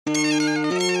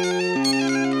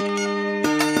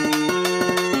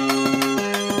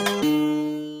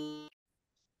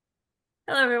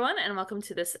Hello, everyone, and welcome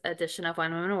to this edition of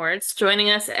Wine Women Words. Joining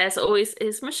us, as always,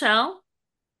 is Michelle,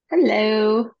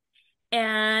 Hello.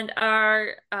 and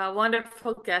our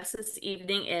wonderful guest this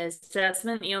evening is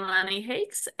Jasmin Iolani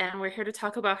Hakes, and we're here to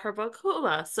talk about her book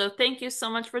Hula. So, thank you so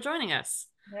much for joining us.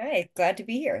 All right, glad to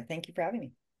be here. Thank you for having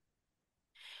me.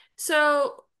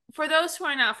 So, for those who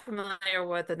are not familiar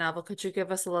with the novel, could you give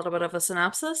us a little bit of a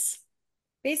synopsis?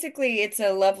 Basically, it's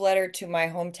a love letter to my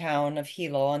hometown of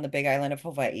Hilo on the Big Island of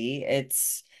Hawaii.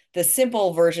 It's the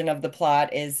simple version of the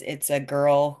plot is it's a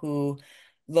girl who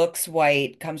looks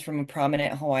white, comes from a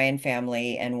prominent Hawaiian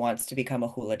family, and wants to become a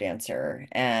hula dancer.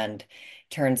 And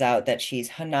turns out that she's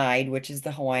Hana'd, which is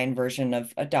the Hawaiian version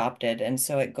of adopted. And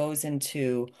so it goes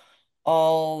into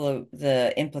all of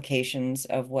the implications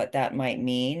of what that might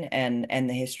mean and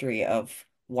the history of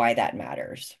why that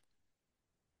matters.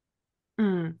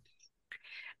 Mm.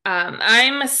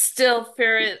 I'm still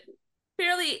fairly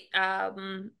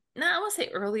not I want to say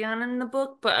early on in the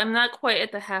book, but I'm not quite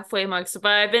at the halfway mark. So,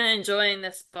 but I've been enjoying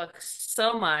this book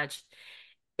so much.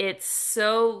 It's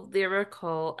so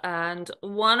lyrical, and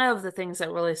one of the things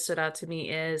that really stood out to me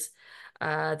is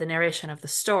the narration of the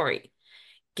story,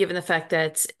 given the fact that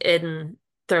it's in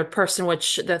third person,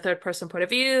 which the third person point of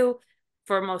view,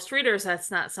 for most readers,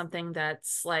 that's not something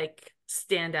that's like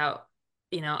stand out,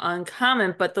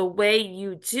 uncommon. But the way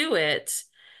you do it,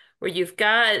 where you've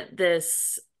got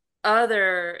this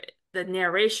other, the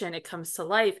narration, it comes to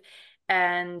life,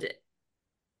 and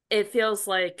it feels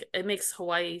like it makes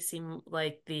Hawaii seem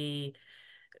like the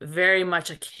very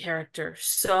much a character,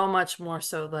 so much more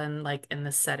so than like in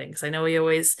the settings. I know we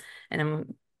always,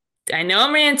 and I know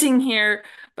I'm ranting here,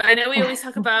 but I know we always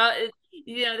talk about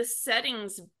the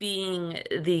settings being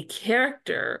the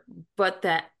character, but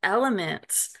the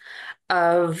element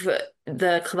of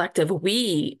the collective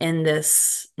we in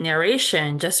this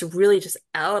narration just really just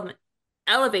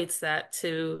elevates that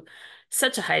to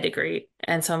such a high degree.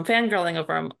 And so I'm fangirling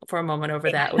over for a moment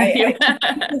over that with you.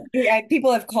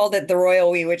 People have called it the royal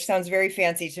we, which sounds very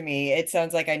fancy to me. It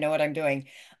sounds like I know what I'm doing.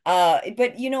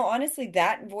 But honestly,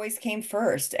 that voice came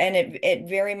first, and it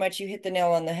very much you hit the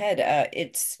nail on the head.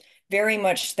 It's very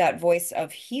much that voice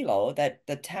of Hilo, that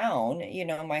the town,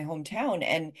 my hometown,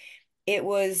 and it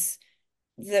was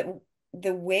the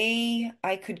way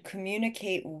I could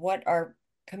communicate what our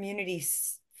community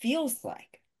feels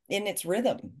like in its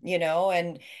rhythm,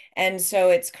 and so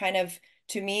it's kind of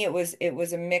to me it was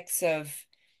a mix of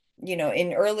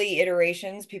in early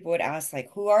iterations people would ask like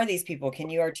who are these people, can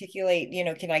you articulate,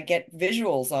 can I get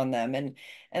visuals on them, and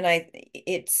I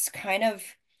it's kind of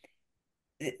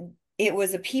it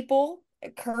was a people,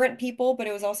 current people, but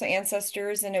it was also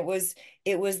ancestors, and it was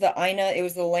the Aina, it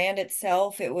was the land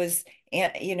itself, it was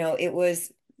it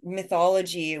was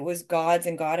mythology, it was gods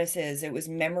and goddesses, it was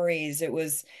memories, it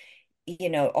was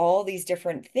all these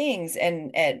different things,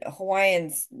 and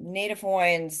Hawaiians, Native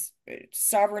Hawaiians,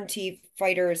 sovereignty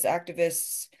fighters,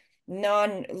 activists,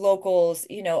 non-locals,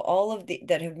 all of the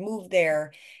that have moved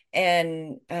there,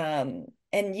 and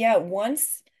yeah,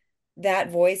 once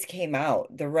that voice came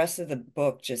out, the rest of the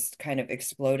book just kind of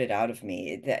exploded out of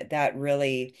me. That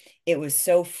really, it was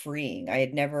so freeing. I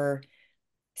had never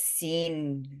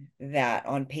seen that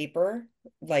on paper,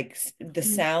 like the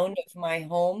sound of my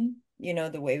home,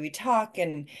 the way we talk,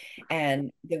 and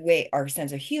the way our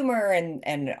sense of humor, and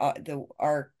the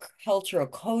our cultural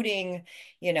coding,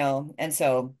 and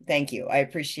so thank you. I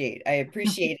appreciate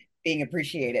being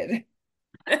appreciated.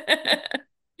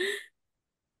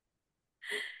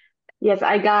 Yes,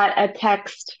 I got a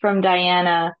text from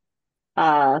Diana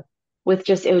uh with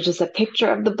just it was just a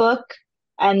picture of the book,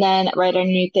 and then right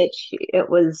underneath it it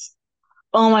was,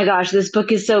 "Oh my gosh, this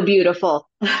book is so beautiful."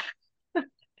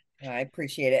 I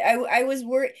appreciate it. I was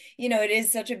worried, it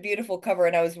is such a beautiful cover,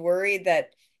 and I was worried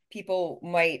that people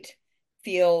might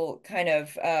feel kind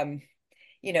of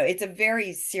it's a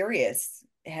very serious,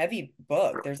 heavy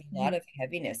book. There's a lot of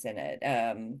heaviness in it.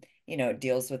 It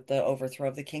deals with the overthrow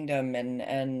of the kingdom,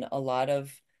 and a lot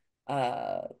of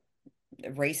uh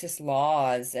racist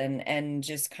laws, and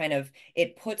just kind of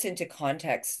it puts into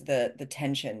context the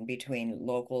tension between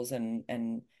locals and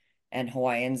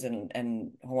Hawaiians,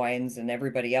 and Hawaiians and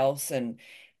everybody else,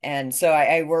 and so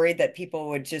I worried that people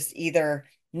would just either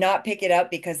not pick it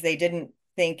up because they didn't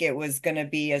think it was going to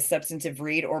be a substantive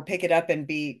read, or pick it up and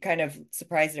be kind of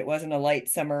surprised it wasn't a light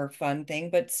summer fun thing.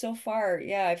 But so far,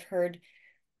 yeah, I've heard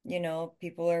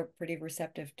people are pretty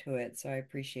receptive to it, so I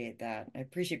appreciate that. I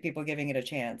appreciate people giving it a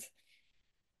chance.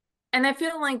 And I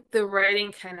feel like the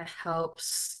writing kind of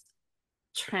helps.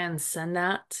 transcend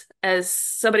that as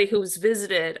somebody who's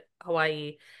visited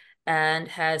Hawaii and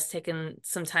has taken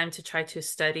some time to try to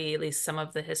study at least some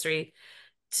of the history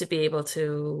to be able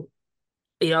to,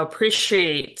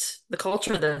 appreciate the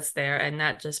culture that's there and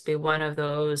not just be one of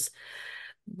those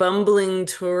bumbling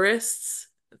tourists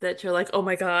that you're like, oh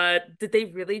my God, did they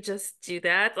really just do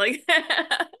that? Like,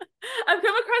 I've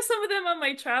come across some of them on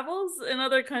my travels in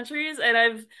other countries,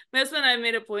 and my husband and I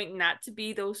made a point not to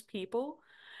be those people.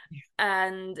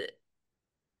 And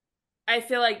I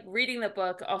feel like reading the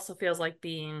book also feels like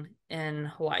being in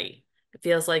Hawaii. It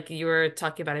feels like you were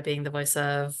talking about it being the voice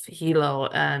of Hilo,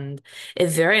 and it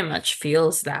very much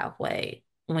feels that way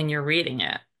when you're reading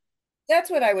it. That's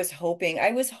what I was hoping.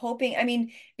 I was hoping, I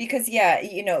mean, because yeah,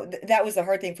 th that was the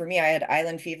hard thing for me. I had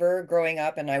island fever growing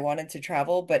up and I wanted to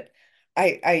travel, but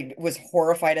I was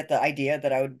horrified at the idea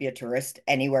that I would be a tourist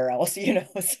anywhere else,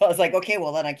 So I was like, okay,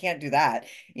 well then I can't do that,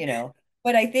 you know.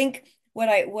 But I think what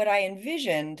I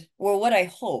envisioned, or what I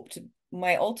hoped,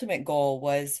 my ultimate goal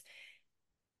was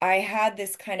I had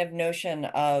this kind of notion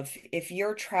of if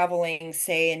you're traveling,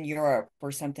 say in Europe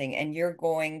or something, and you're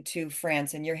going to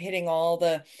France and you're hitting all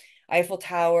the Eiffel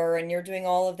Tower and you're doing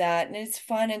all of that, and it's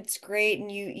fun and it's great,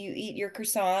 and you eat your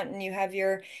croissant and you have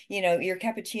your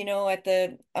cappuccino at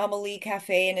the Amelie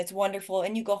Cafe and it's wonderful,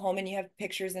 and you go home and you have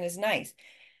pictures and it's nice.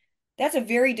 That's a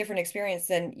very different experience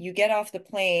than you get off the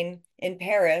plane in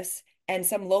Paris and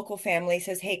some local family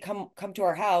says, "Hey, come to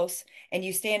our house," and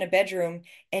you stay in a bedroom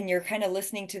and you're kind of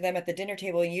listening to them at the dinner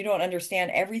table and you don't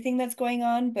understand everything that's going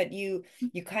on, but you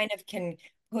kind of can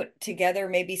put together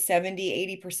maybe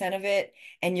 70-80% of it,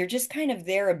 and you're just kind of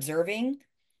there observing.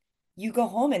 You go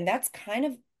home and that's kind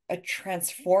of a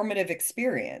transformative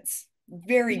experience.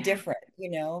 Very Yeah. different.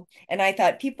 And I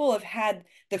thought people have had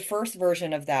the first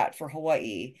version of that for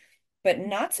Hawaii, but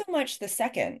not so much the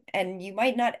second. And you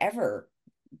might not ever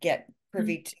get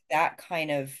privy to that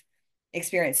kind of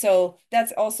experience. So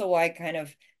that's also why kind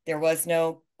of there was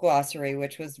no glossary,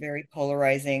 which was very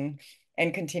polarizing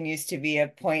and continues to be a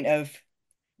point of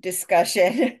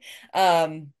discussion.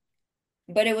 Um,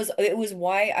 but it was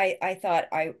why I thought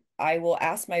I will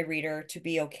ask my reader to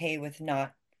be okay with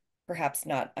not perhaps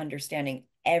not understanding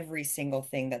every single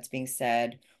thing that's being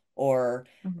said or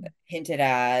Mhm. hinted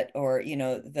at, or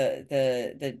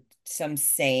the some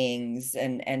sayings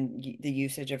and the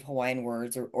usage of Hawaiian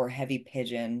words, or heavy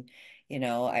pigeon.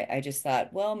 I just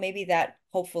thought, well, maybe that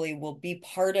hopefully will be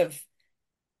part of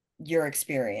your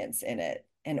experience in it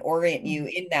and orient you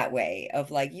Mhm. in that way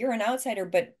of like you're an outsider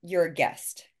but you're a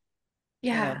guest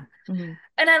you know Yeah. Mhm.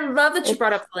 And I love that you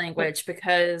brought It's up the language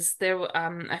because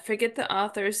I forget the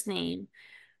author's name,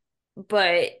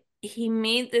 but he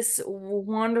made this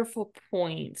wonderful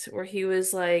point where he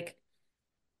was like,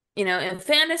 in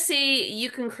fantasy, you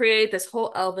can create this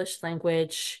whole Elvish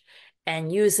language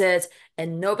and use it,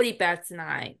 and nobody bats an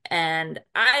eye. And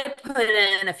I put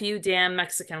in a few damn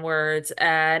Mexican words,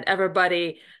 and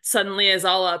everybody suddenly is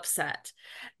all upset.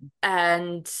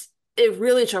 And it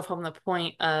really drove home the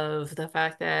point of the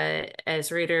fact that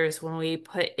as readers, when we're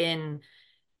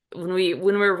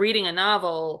reading a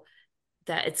novel,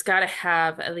 that it's got to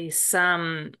have at least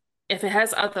some, if it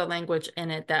has other language in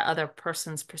it, that other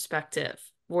person's perspective.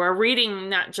 We're reading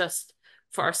not just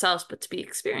for ourselves, but to be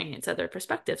experienced other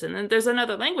perspectives. And then there's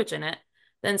another language in it,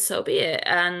 then so be it.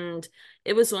 And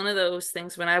it was one of those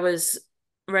things when I was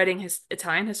writing his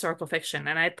Italian historical fiction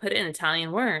and I put in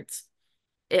Italian words.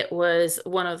 It was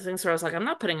one of the things where I was like, I'm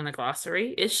not putting in a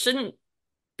glossary. It shouldn't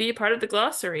be a part of the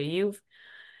glossary.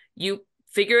 You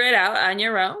figure it out on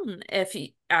your own. If you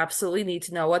absolutely need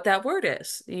to know what that word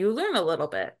is, you learn a little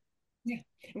bit. Yeah.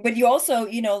 But you also,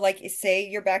 like say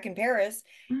you're back in Paris,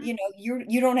 Mhm.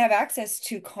 you don't have access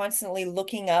to constantly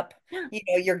looking up,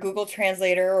 Yeah. your Google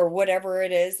Translator or whatever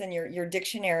it is and your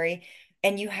dictionary.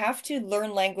 And you have to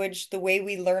learn language the way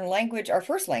we learn language, our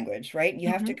first language, right? You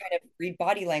have to Hmm. kind of read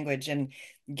body language and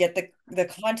get the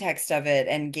context of it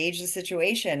and gauge the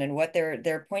situation and what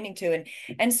they're pointing to.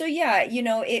 And so yeah,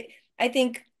 I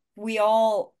think we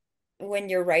all when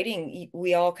you're writing,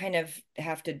 we all kind of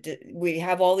have to we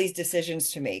have all these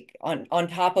decisions to make on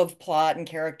top of plot and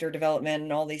character development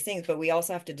and all these things, but we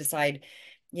also have to decide,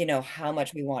 how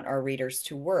much we want our readers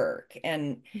to work.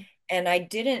 And I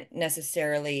didn't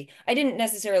necessarily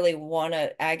want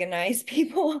to agonize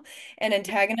people and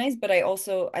antagonize, but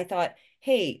I thought,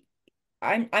 hey,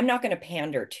 I'm not going to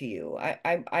pander to you.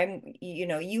 I'm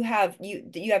you have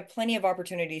plenty of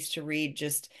opportunities to read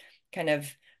just kind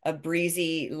of a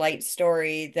breezy, light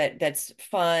story that's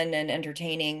fun and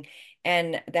entertaining.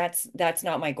 And that's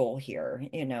not my goal here.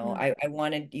 Yeah. I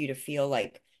wanted you to feel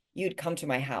like you'd come to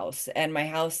my house. And my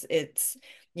house,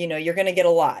 you're going to get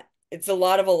a lot. It's a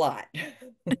lot of a lot.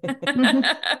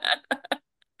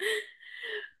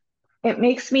 It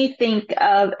makes me think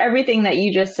of everything that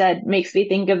you just said, makes me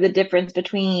think of the difference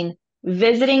between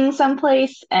visiting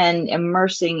someplace and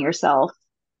immersing yourself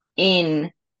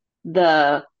in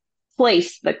the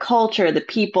place, the culture, the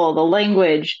people, the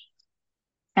language,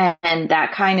 and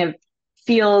that kind of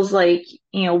feels like,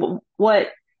 what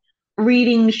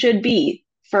reading should be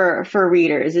for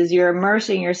readers is you're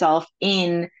immersing yourself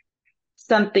in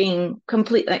something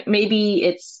complete, like maybe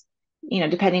it's,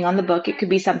 depending on the book, it could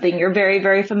be something you're very,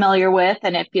 very familiar with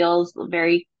and it feels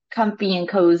very comfy and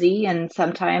cozy. And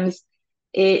sometimes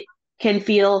it can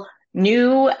feel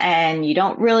new and you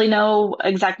don't really know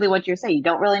exactly what you're saying. You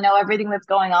don't really know everything that's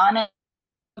going on. And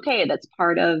okay, that's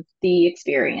part of the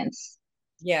experience.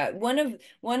 Yeah, one of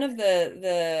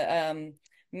the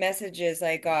messages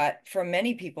I got from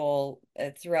many people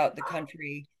throughout the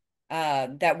country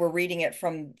that were reading it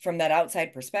from that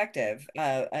outside perspective,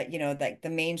 like the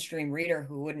mainstream reader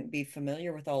who wouldn't be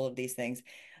familiar with all of these things,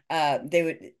 they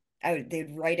would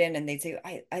they'd write in and they'd say,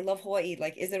 I love Hawaii.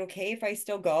 Like, is it okay if I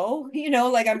still go?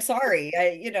 Like I'm sorry.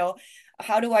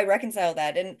 How do I reconcile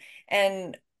that?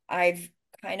 And I've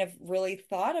kind of really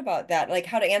thought about that, like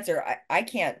how to answer. I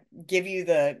can't give you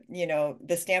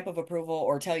the stamp of approval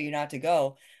or tell you not to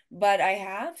go, but I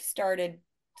have started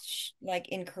like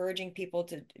encouraging people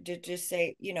to just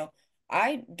say,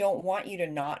 I don't want you to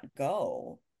not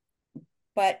go,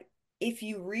 but if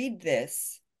you read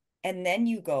this and then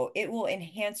you go, it will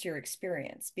enhance your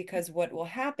experience because what will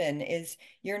happen is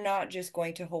you're not just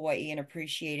going to Hawaii and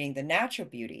appreciating the natural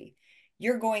beauty.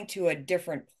 You're going to a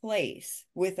different place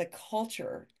with a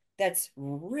culture that's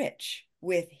rich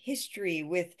with history,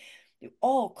 with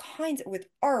all kinds, with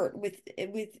art, with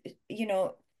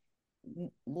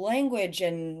language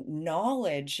and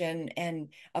knowledge and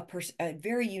a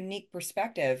very unique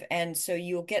perspective, and so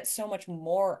you'll get so much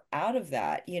more out of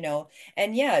that.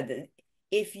 And yeah,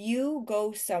 if you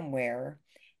go somewhere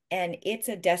and it's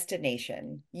a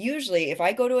destination, usually if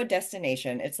I go to a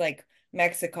destination, it's like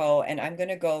Mexico, and I'm going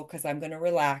to go because I'm going to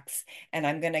relax and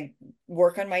I'm going to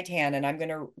work on my tan and I'm going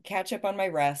to catch up on my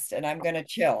rest and I'm going to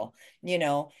chill.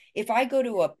 If I go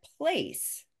to a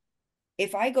place,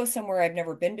 if I go somewhere I've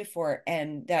never been before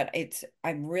and that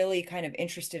I'm really kind of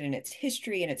interested in its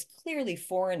history and it's clearly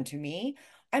foreign to me,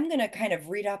 I'm going to kind of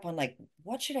read up on like,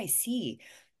 what should I see?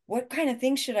 What kind of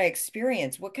things should I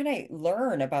experience? What can I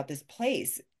learn about this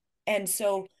place? And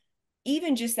so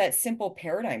even just that simple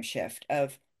paradigm shift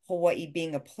of Hawaii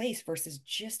being a place versus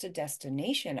just a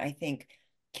destination, I think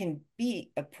can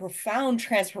be a profound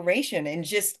transformation in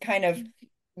just kind of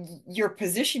your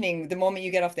positioning the moment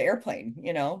you get off the airplane,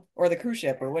 or the cruise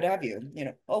ship or what have you.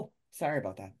 Oh, sorry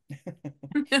about that.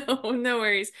 No, no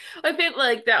worries. I think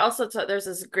like that also there's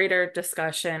this greater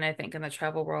discussion, I think, in the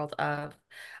travel world of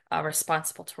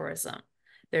responsible tourism.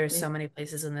 There's so many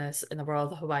places in the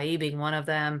world, Hawaii being one of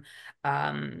them.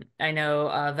 I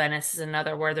know Venice is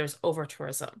another where there's over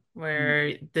tourism,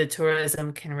 where the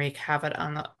tourism can wreak havoc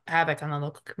on the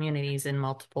local communities in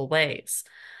multiple ways.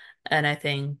 And I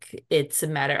think it's a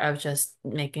matter of just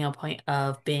making a point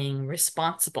of being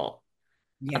responsible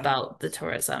Yeah. about the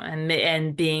tourism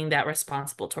and being that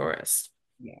responsible tourist.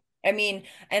 Yeah. I mean,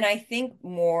 and I think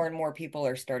more and more people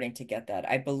are starting to get that.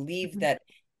 I believe Mhm. that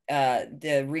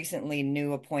the recently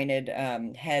new appointed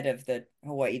head of the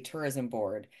Hawaii Tourism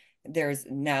Board, there's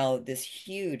now this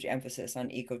huge emphasis on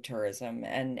ecotourism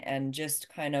and just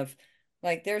kind of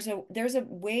like there's a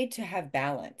way to have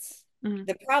balance. Mhm.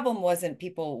 The problem wasn't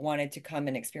people wanted to come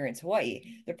and experience Hawaii.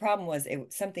 The problem was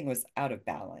something was out of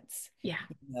balance. Yeah.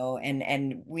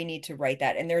 And we need to write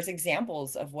that, and there's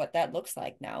examples of what that looks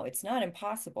like now. It's not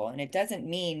impossible, and it doesn't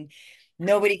mean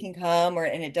nobody can come,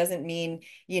 and it doesn't mean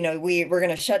we're going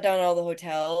to shut down all the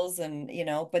hotels, and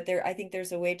but I think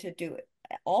there's a way to do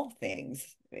all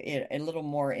things a little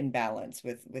more in balance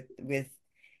with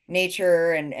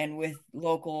nature and with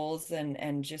locals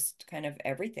and just kind of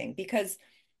everything, because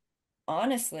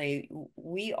honestly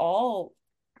we all,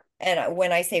 and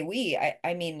when I say we,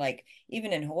 I mean like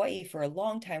even in Hawaii for a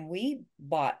long time, we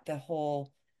bought the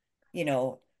whole, you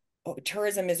know, oh,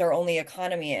 tourism is our only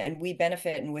economy and we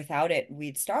benefit and without it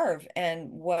we'd starve.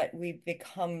 And what we've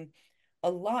become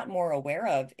a lot more aware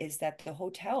of is that the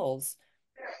hotels,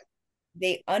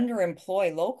 they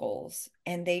underemploy locals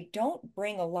and they don't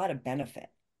bring a lot of benefit.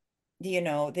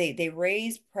 They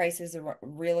raise prices of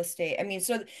real estate. I mean,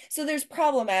 so there's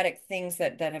problematic things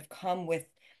that have come with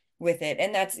it,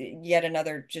 and that's yet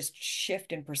another just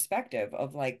shift in perspective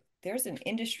of like there's an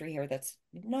industry here that's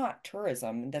not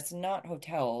tourism, that's not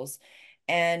hotels,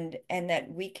 and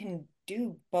that we can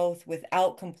do both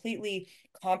without completely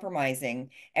compromising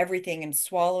everything and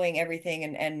swallowing everything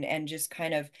and just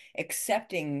kind of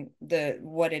accepting the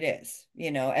what it is,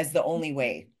 as the only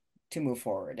way to move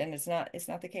forward. And it's not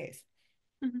the case.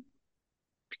 Mhm.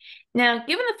 Now,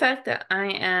 given the fact that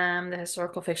I am the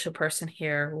historical fiction person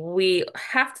here, we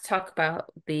have to talk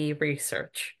about the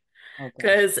research. Oh gosh.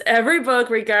 Because every book,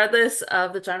 regardless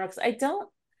of the genre, 'cause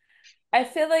I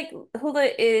feel like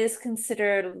Hula is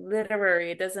considered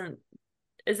literary. It doesn't,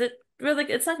 is it really,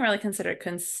 it's not really considered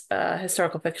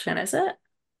historical fiction, is it?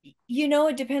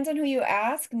 It depends on who you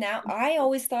ask. Now, I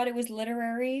always thought it was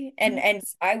literary, and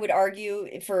I would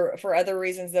argue for other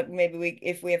reasons that maybe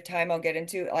if we have time, I'll get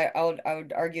into. I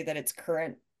would argue that it's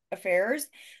current affairs,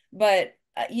 but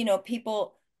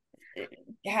people uh,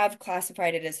 have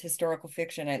classified it as historical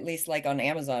fiction, at least like on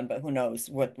Amazon, but who knows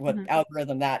what Mhm.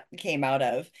 algorithm that came out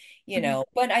of, Mhm.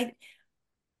 But I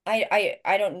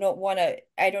don't know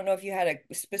I don't know if you had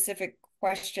a specific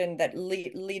question that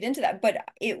lead into that, but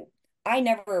I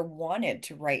never wanted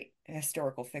to write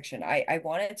historical fiction. I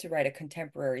wanted to write a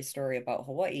contemporary story about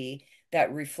Hawaii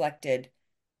that reflected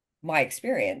my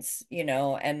experience,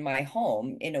 and my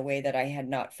home in a way that I had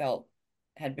not felt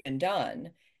had been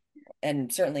done,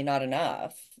 and certainly not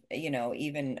enough,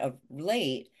 even of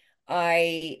late.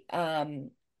 I um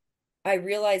I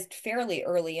realized fairly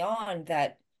early on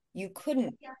that you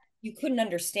couldn't you couldn't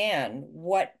understand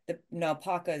what the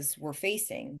Napakas were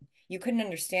facing. You couldn't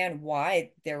understand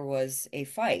why there was a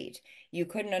fight. You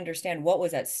couldn't understand what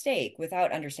was at stake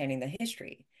without understanding the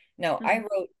history. Now, I Mhm.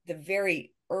 wrote the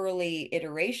very early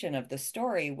iteration of the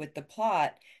story with the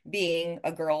plot being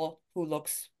a girl who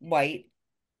looks white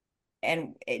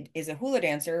and it is a hula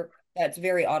dancer. That's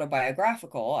very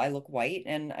autobiographical. I look white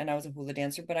and I was a hula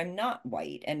dancer, but I'm not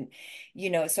white. And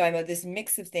so I'm this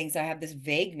mix of things. I have this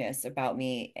vagueness about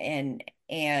me,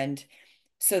 and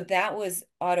so that was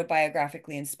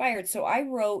autobiographically inspired. So I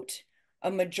wrote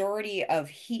a majority of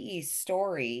Hi'i's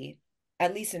story,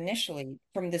 at least initially,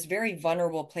 from this very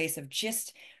vulnerable place of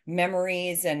just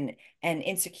memories and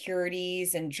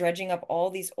insecurities and dredging up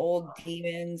all these old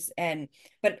demons. And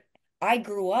but I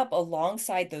grew up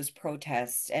alongside those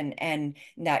protests and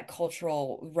that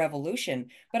cultural revolution,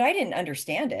 but I didn't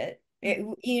understand it.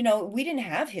 Mhm. We didn't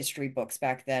have history books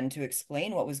back then to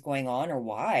explain what was going on or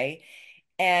why.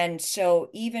 And so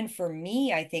even for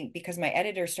me, I think because my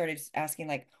editor started asking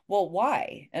like, well,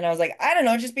 why? And I was like, I don't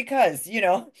know, just because,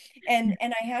 and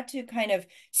I had to kind of,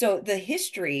 so the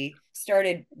history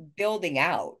started building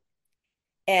out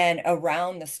and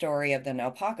around the story of the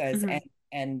Napakas Mhm.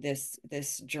 and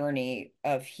this journey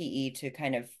of Hi'i to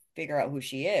kind of figure out who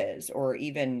she is, or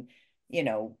even, you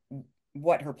know,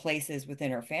 what her place is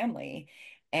within her family.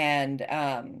 And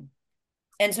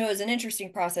and so it was an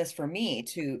interesting process for me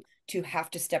to have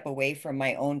to step away from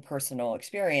my own personal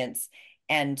experience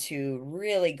and to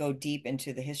really go deep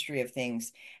into the history of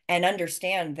things and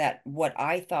understand that what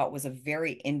I thought was a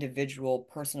very individual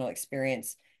personal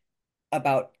experience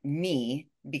about me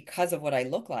because of what I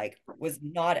look like was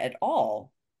not at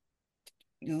all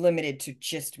limited to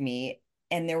just me.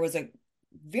 And there was a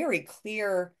very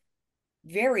clear,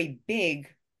 very big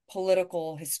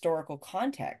political historical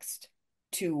context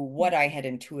to what I had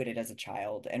intuited as a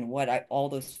child and all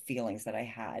those feelings that I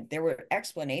had. There were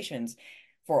explanations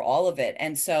for all of it.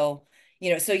 And so,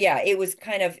 so yeah, it was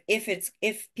kind of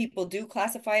if people do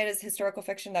classify it as historical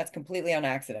fiction, that's completely on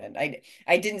accident.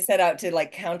 I didn't set out to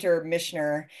like counter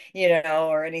Mishner,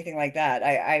 or anything like that.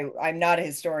 I'm not a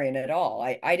historian at all.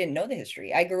 I didn't know the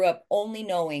history. I grew up only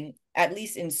knowing, at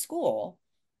least in school,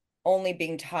 only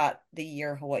being taught the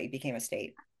year Hawaii became a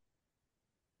state.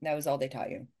 That was all they taught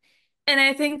you. And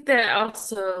I think that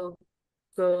also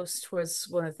goes towards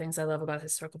one of the things I love about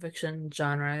historical fiction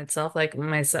genre itself. Like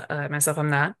myself, I'm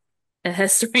not a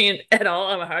historian at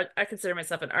all. I consider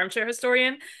myself an armchair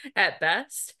historian at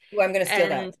best. Ooh, I'm going to steal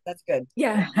that. And That's good.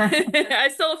 yeah, I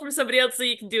stole it from somebody else, so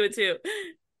you can do it too.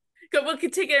 We'll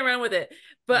continue and run with it.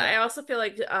 But Yeah. I also feel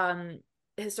like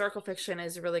historical fiction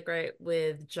is really great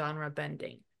with genre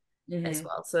bending as Hmm.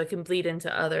 well. So it can bleed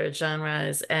into other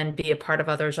genres and be a part of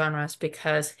other genres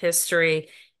because history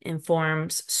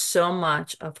informs so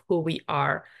much of who we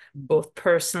are, both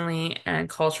personally and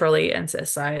culturally and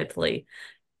societally.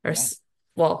 Or, Yeah.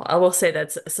 well, I will say that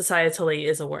societally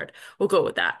is a word. We'll go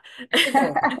with that. We'll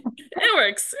go with that. It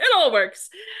works. It all works.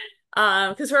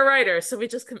 Because we're writers, so we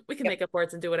can Yep. make up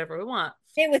words and do whatever we want.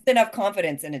 Say it with enough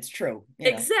confidence and it's true.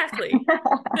 Exactly.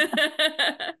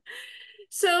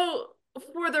 So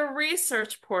for the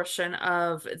research portion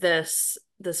of this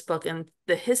book and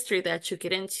the history that you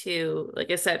get into, like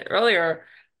I said earlier,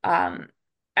 um,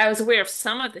 I was aware of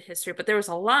some of the history, but there was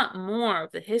a lot more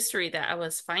of the history that I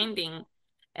was finding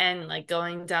and like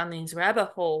going down these rabbit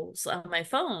holes on my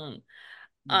phone,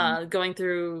 Mhm. going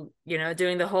through,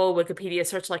 doing the whole Wikipedia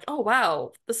search, like, oh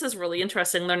wow, this is really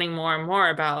interesting, learning more and more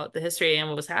about the history and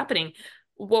what was happening.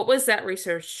 What was that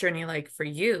research journey like for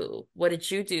you? What did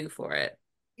you do for it?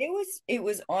 It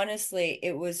was honestly,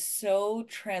 it was so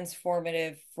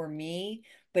transformative for me,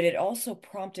 but it also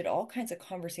prompted all kinds of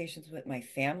conversations with my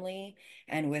family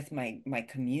and with my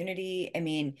community. I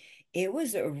mean, it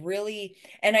was a really,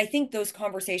 and I think those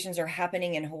conversations are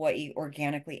happening in Hawaii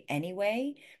organically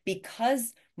anyway,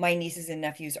 because my nieces and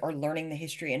nephews are learning the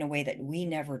history in a way that we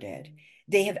never did.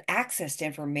 They have access to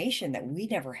information that we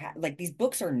never had. Like these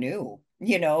books are new,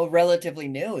 relatively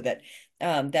new that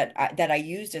I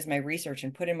used as my research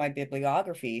and put in my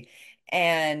bibliography.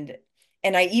 And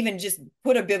I even just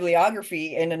put a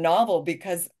bibliography in a novel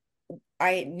because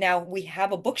I now we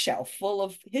have a bookshelf full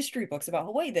of history books about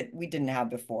Hawaii that we didn't have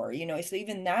before, so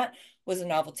even that was a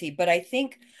novelty. But I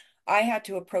think I had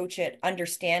to approach it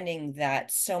understanding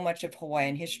that so much of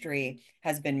Hawaiian history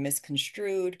has been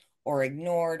misconstrued or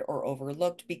ignored or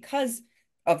overlooked because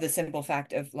of the simple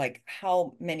fact of like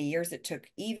how many years it took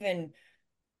even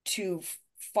to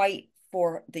fight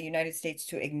for the United States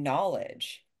to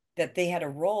acknowledge that they had a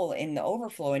role in the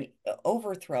overflow and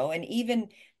overthrow, and even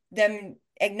them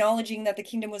acknowledging that the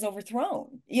kingdom was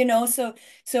overthrown.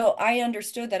 So I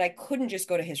understood that I couldn't just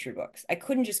go to history books. I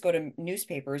couldn't just go to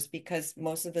newspapers because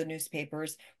most of the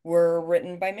newspapers were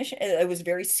written by mission. It was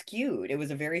very skewed. It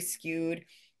was a very skewed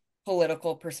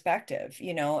political perspective,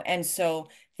 and so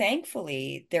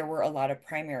thankfully there were a lot of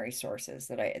primary sources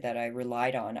that I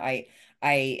relied on.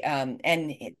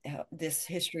 This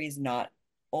history is not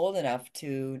old enough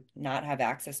to not have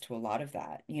access to a lot of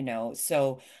that,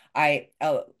 so I've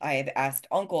asked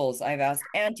uncles, I've asked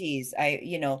aunties,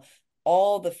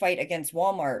 all the fight against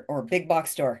Walmart or big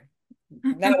box store,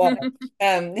 not Walmart.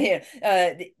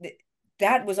 Yeah,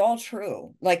 that was all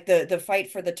true. Like the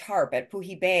fight for the tarp at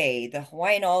Puhi Bay, the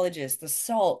Hawaiianologist, the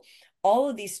salt, all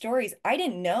of these stories I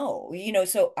didn't know,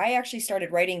 so I actually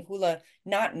started writing Hula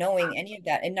not knowing any of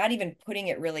that and not even putting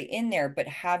it really in there, but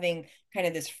having kind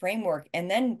of this framework. And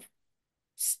then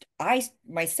I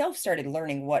myself started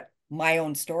learning what my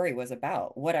own story was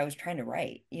about, what I was trying to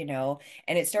write, and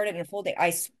it started unfolding.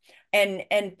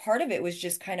 And part of it was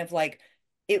just kind of like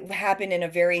it happened in a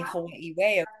very Hawaii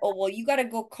way of, oh, well, you got to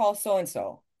go call so and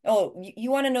so. Oh,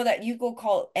 you want to know that, you go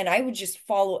call, and I would just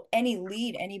follow any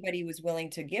lead anybody was willing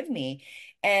to give me.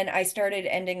 And I started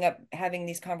ending up having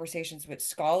these conversations with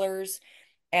scholars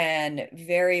and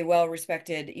very well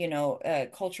respected,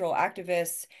 cultural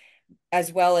activists,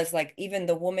 as well as like even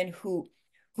the woman who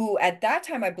at that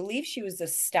time I believe she was a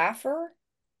staffer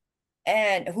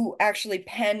and who actually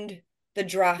penned the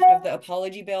draft of the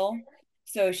apology bill.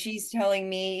 So she's telling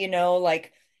me,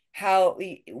 like how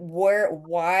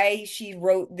why she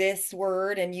wrote this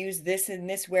word and used this and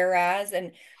this whereas.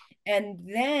 And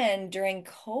then during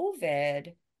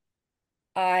COVID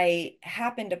I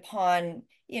happened upon,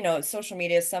 social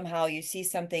media. Somehow you see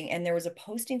something, and there was a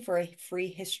posting for a free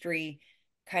history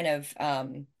kind of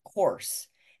course.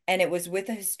 And it was with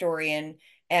a historian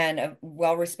and a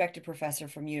well-respected professor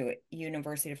from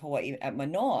University of Hawaii at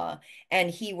Manoa. And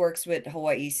he works with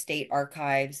Hawaii State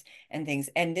Archives and things.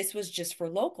 And this was just for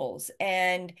locals.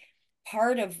 And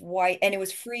part of why, and it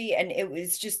was free, and it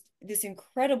was just this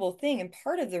incredible thing. And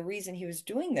part of the reason he was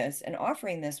doing this and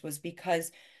offering this was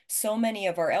because so many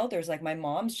of our elders, like my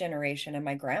mom's generation and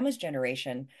my grandma's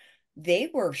generation, they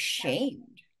were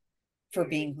shamed for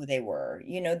being who they were.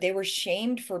 They were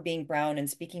shamed for being brown and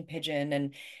speaking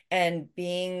pidgin and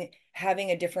being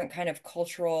having a different kind of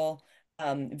cultural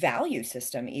value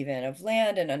system, even of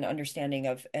land, and an understanding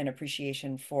of an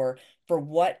appreciation for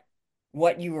what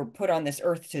you were put on this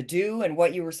earth to do and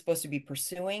what you were supposed to be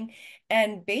pursuing.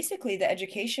 And basically the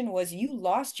education was you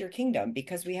lost your kingdom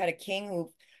because we had a king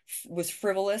who was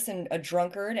frivolous and a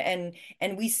drunkard, and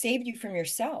we saved you from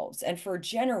yourselves. And for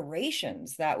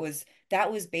generations that was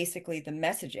basically the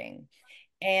messaging.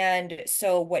 And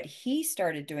so what he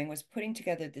started doing was putting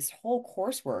together this whole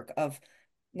coursework of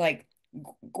like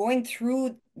going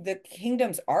through the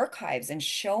kingdom's archives and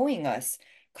showing us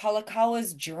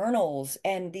Kalakawa's journals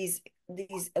and these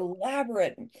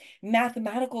elaborate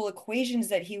mathematical equations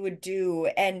that he would do.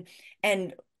 And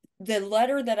the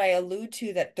letter that I allude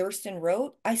to that Thurston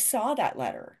wrote, I saw that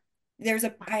letter. There's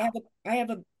a I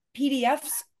have a PDF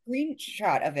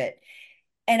screenshot of it,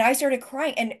 and I started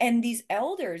crying. And these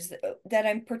elders that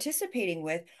I'm participating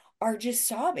with are just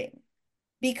sobbing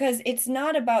because it's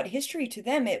not about history to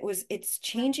them. It's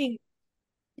changing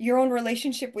your own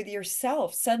relationship with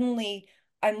yourself. Suddenly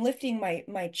I'm lifting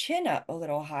my chin up a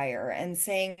little higher and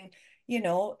saying,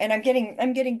 and I'm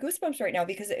getting goosebumps right now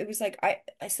because it was like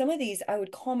some of these I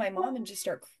would call my mom and just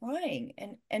start crying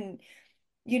and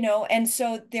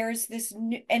so there's this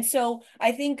new, and so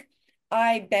I think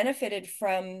I benefited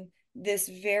from this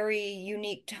very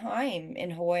unique time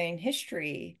in Hawaiian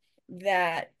history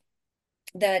that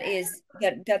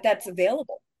that's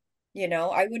available.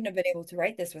 I wouldn't have been able to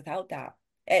write this without that,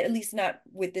 at least not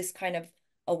with this kind of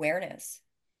awareness.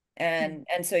 And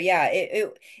so yeah,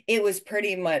 it was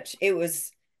pretty much it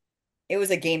was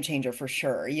a game changer for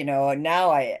sure. And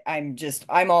now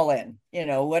I'm all in,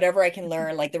 whatever I can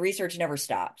learn. Like the research never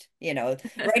stopped.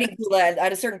 Writing Hula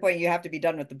at a certain point you have to be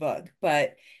done with the book.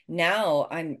 But now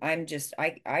I'm just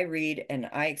I read and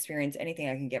I experience anything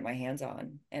I can get my hands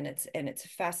on. And it's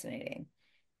fascinating.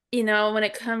 When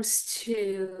it comes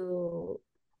to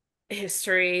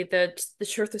history, the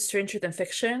truth is stranger than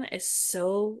fiction is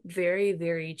so very,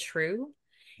 very true.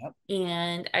 Yep.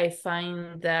 And I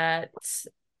find that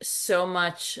so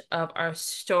much of our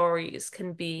stories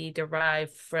can be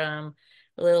derived from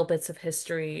little bits of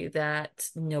history that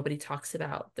nobody talks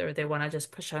about. They want to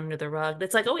just push under the rug.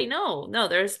 It's like, oh wait, no, no,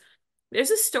 there's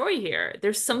a story here.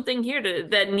 There's something here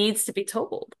that needs to be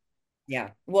told.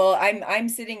 Yeah. Well, I'm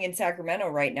sitting in Sacramento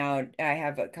right now. I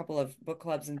have a couple of book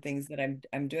clubs and things that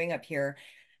I'm doing up here.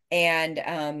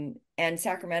 And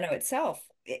Sacramento itself,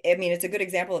 I mean, it's a good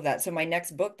example of that. So my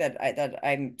next book that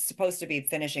I'm supposed to be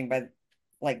finishing by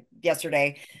like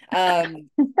yesterday,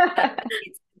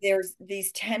 there's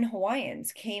these 10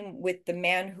 Hawaiians came with the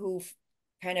man who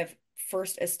kind of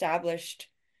first established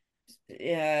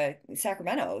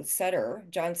Sacramento,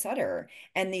 John Sutter,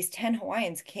 and these 10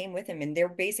 Hawaiians came with him, and they're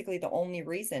basically the only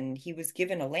reason he was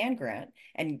given a land grant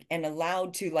and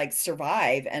allowed to like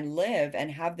survive and live and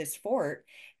have this fort.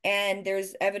 And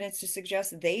there's evidence to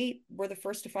suggest they were the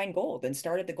first to find gold and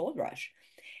started the gold rush.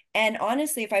 And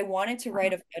honestly, if I wanted to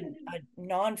write a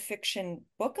nonfiction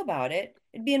book about it,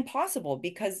 it'd be impossible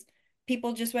because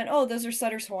people just went, oh, those are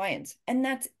Sutter's Hawaiians. And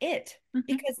that's it. Mhm.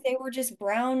 Because they were just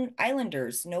brown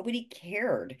islanders. Nobody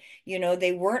cared.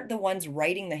 They weren't the ones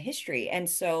writing the history. And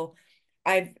so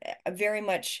I've very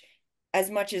much as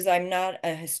I'm not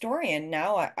a historian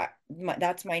now,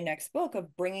 that's my next book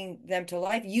of bringing them to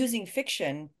life using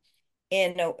fiction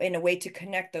in a way to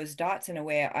connect those dots in a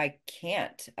way I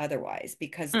can't otherwise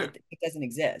because Mm. it doesn't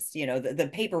exist. The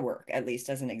paperwork at least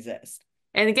doesn't exist.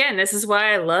 And again, this is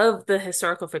why I love the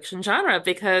historical fiction genre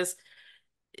because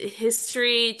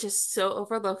history just so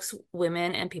overlooks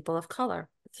women and people of color.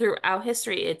 Throughout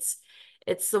history, it's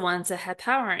the ones that had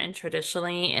power, and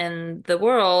traditionally in the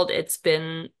world, it's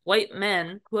been white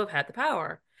men who have had the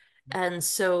power. And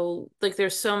so, like,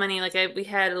 there's so many. We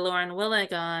had Lauren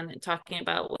Willig on talking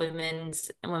about women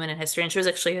in history, and she was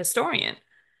actually a historian.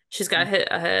 She's got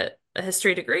a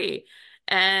history degree,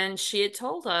 and she had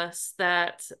told us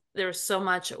that there was so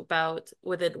much about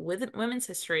within women's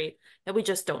history that we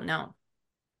just don't know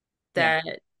Yeah.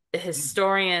 that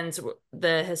historians,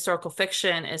 the historical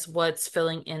fiction is what's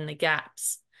filling in the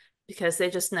gaps because they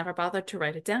just never bothered to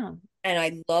write it down. And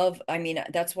I mean,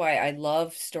 that's why I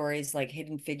love stories like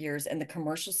Hidden Figures and the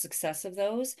commercial success of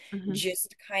those Hmm.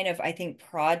 just kind of, I think,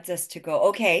 prods us to go,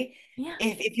 okay, Yeah.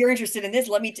 if you're interested in this,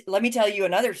 let me tell you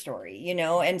another story.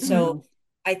 And so Hmm.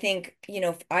 I think,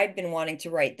 I've been wanting to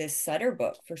write this Sutter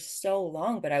book for so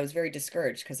long, but I was very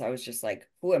discouraged because I was just like,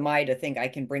 who am I to think I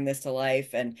can bring this to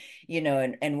life and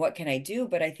what can I do?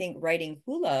 But I think writing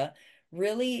Hula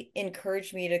really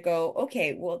encouraged me to go,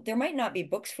 okay, well, there might not be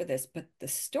books for this, but the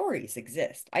stories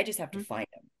exist. I just have to find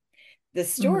them. The Hmm.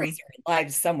 stories are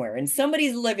alive somewhere in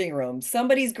somebody's living room.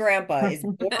 Somebody's grandpa is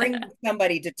boring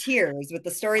somebody to tears with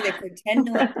the story they've heard 10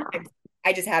 million times.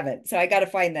 I just haven't. So I got to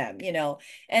find them.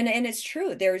 And it's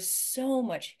true. There's so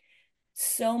much.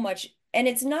 And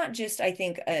it's not just, I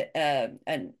think,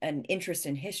 an interest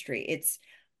in history.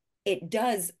 It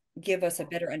does give us a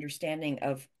better understanding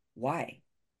of why,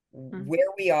 where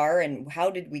we are, and how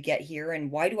did we get here,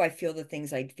 and why do I feel the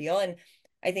things I feel. And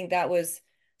I think that was,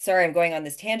 sorry, I'm going on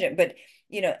this tangent, but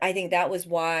I think that was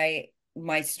why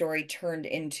my story turned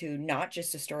into not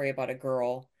just a story about a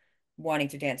girl wanting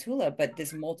to dance hula, but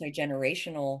this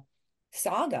multi-generational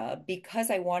saga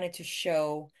because I wanted to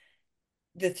show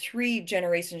the three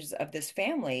generations of this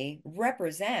family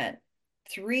represent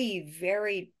three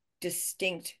very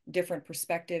distinct different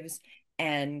perspectives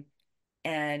and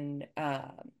and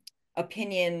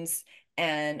opinions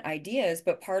and ideas,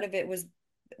 but part of it was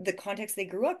the context they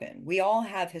grew up in. We all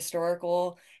have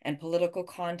historical and political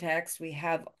context. We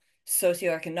have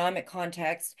socioeconomic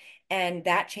context, and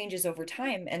that changes over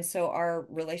time. And so our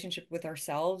relationship with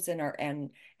ourselves and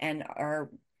our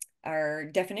our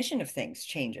definition of things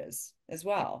changes as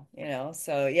well, you know.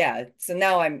 So yeah, so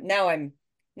now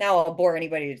I'll bore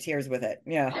anybody to tears with it.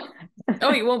 Yeah.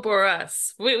 Oh, you won't bore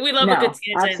us. We love a good No,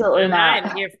 tangent, absolutely and not.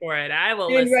 I'm here for it. I will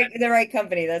You're in listen. the right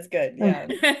company. That's good.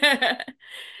 Yeah.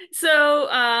 So,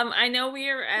 I know we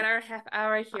are at our half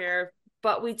hour here,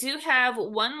 but we do have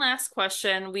one last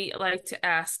question we like to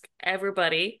ask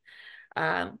everybody.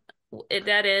 Um,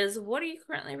 that is, what are you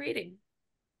currently reading?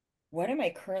 What am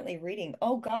I currently reading?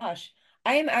 Oh gosh.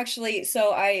 I am actually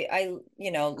so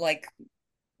you know, like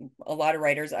a lot of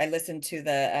writers, I listened to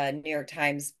the New York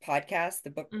Times podcast, the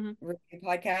book Hmm. review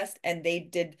podcast, and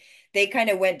they kind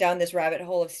of went down this rabbit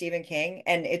hole of Stephen King.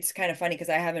 And it's kind of funny because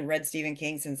I haven't read Stephen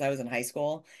King since I was in high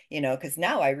school, you know, because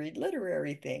now I read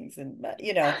literary things and,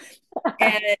 you know,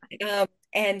 and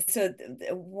and so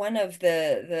one of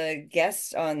the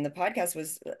guests on the podcast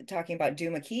was talking about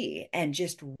Duma Key and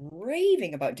just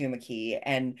raving about Duma Key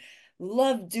and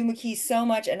loved Duma Key so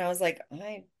much. And I was like,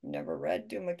 I never read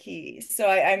Duma Key. So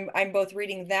I'm both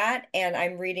reading that and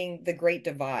I'm reading The Great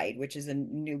Divide, which is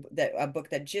a book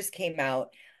that just came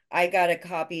out. I got a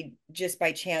copy just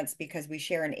by chance because we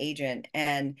share an agent,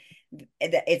 and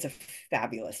it's a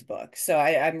fabulous book. So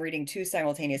I'm reading two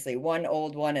simultaneously, one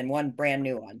old one and one brand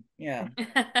new one. Yeah,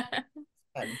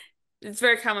 fun. It's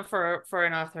very common for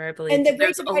an author, I believe, And The but Great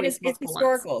there's Divide is always it's multiple ones.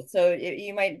 historical, so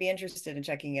you might be interested in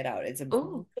checking it out. It's a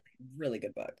Oh, really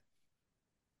good book.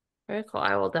 very cool.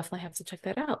 I will definitely have to check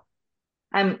that out.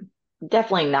 I'm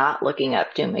definitely not looking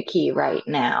up Jim McKee right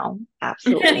now.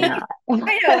 Absolutely not. I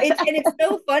know it's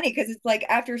so funny because it's like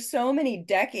after so many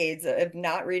decades of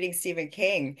not reading Stephen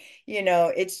King, you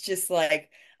know, it's just like,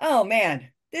 oh man,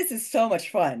 this is so much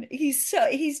fun. He's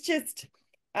just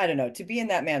I don't know, to be in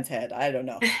that man's head. I don't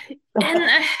know.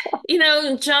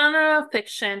 And genre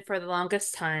fiction for the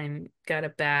longest time got a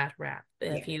bad rap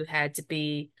Yeah. if you had to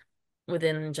be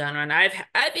within the genre. And I've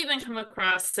even come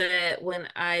across it when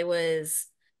I was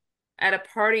at a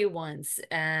party once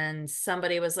and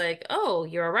somebody was like, "Oh,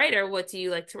 you're a writer. What do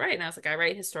you like to write?" And I was like, I'm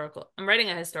writing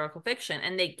a historical fiction."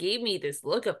 And they gave me this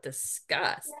look of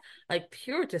disgust, like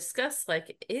pure disgust,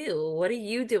 like, "Ew, what are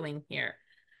you doing here?"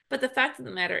 But the fact of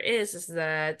the matter is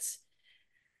that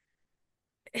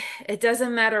it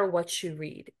doesn't matter what you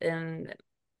read. And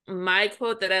my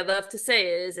quote that I love to say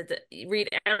is that read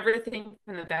everything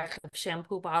from the back of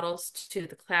shampoo bottles to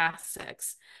the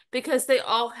classics because they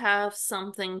all have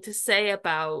something to say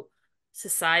about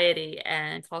society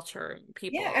and culture and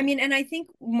Yeah, I people. mean, and I think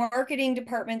marketing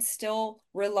departments still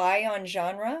rely on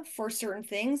genre for certain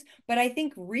things, but I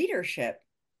think readership,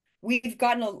 we've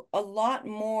gotten a lot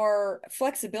more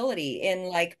flexibility in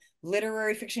like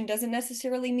literary fiction doesn't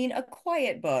necessarily mean a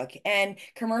quiet book, and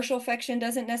commercial fiction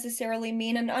doesn't necessarily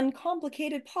mean an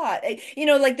uncomplicated plot. You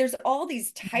know, like there's all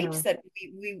these types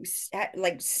Mhm. that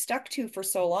like stuck to for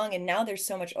so long, and now there's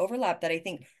so much overlap that I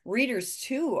think readers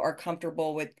too are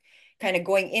comfortable with kind of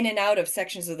going in and out of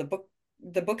sections of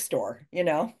the bookstore, you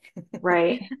know?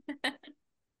 Right.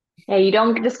 Yeah, you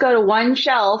don't just go to one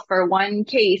shelf or one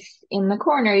case in the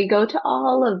corner, you go to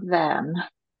all of them.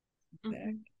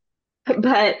 Mhm.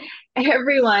 But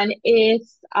everyone, if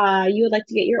you would like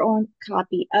to get your own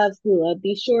copy of Hula,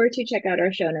 be sure to check out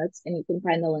our show notes and you can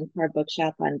find the link to our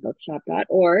bookshop on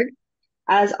bookshop.org.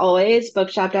 As always,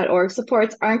 bookshop.org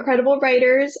supports our incredible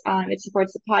writers. It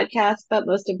supports the podcast, but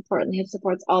most importantly, it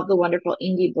supports all of the wonderful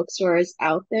indie bookstores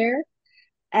out there.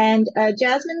 And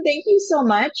Jasmine, thank you so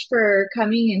much for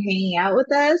coming and hanging out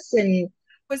with us. And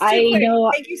Was too I quick. know,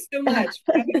 Thank you so much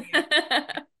for having me.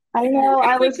 I know,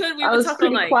 If we could, we I would was talk all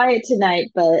pretty night. quiet tonight,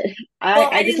 but Well,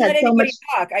 I I just didn't had let so much. anybody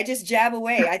talk. I just jab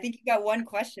away. I think you got one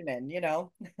question in, you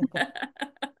know.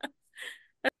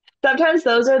 Sometimes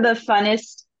those are the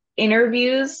funnest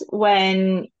interviews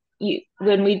when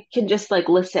we can just like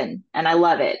listen, and I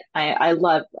love it. I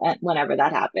love whenever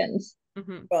that happens.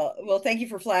 Mhm. Well, thank you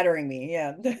for flattering me.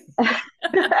 Yeah.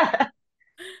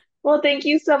 Well, thank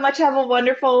you so much. Have a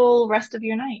wonderful rest of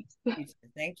your night.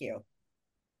 Thank you.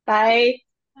 Bye.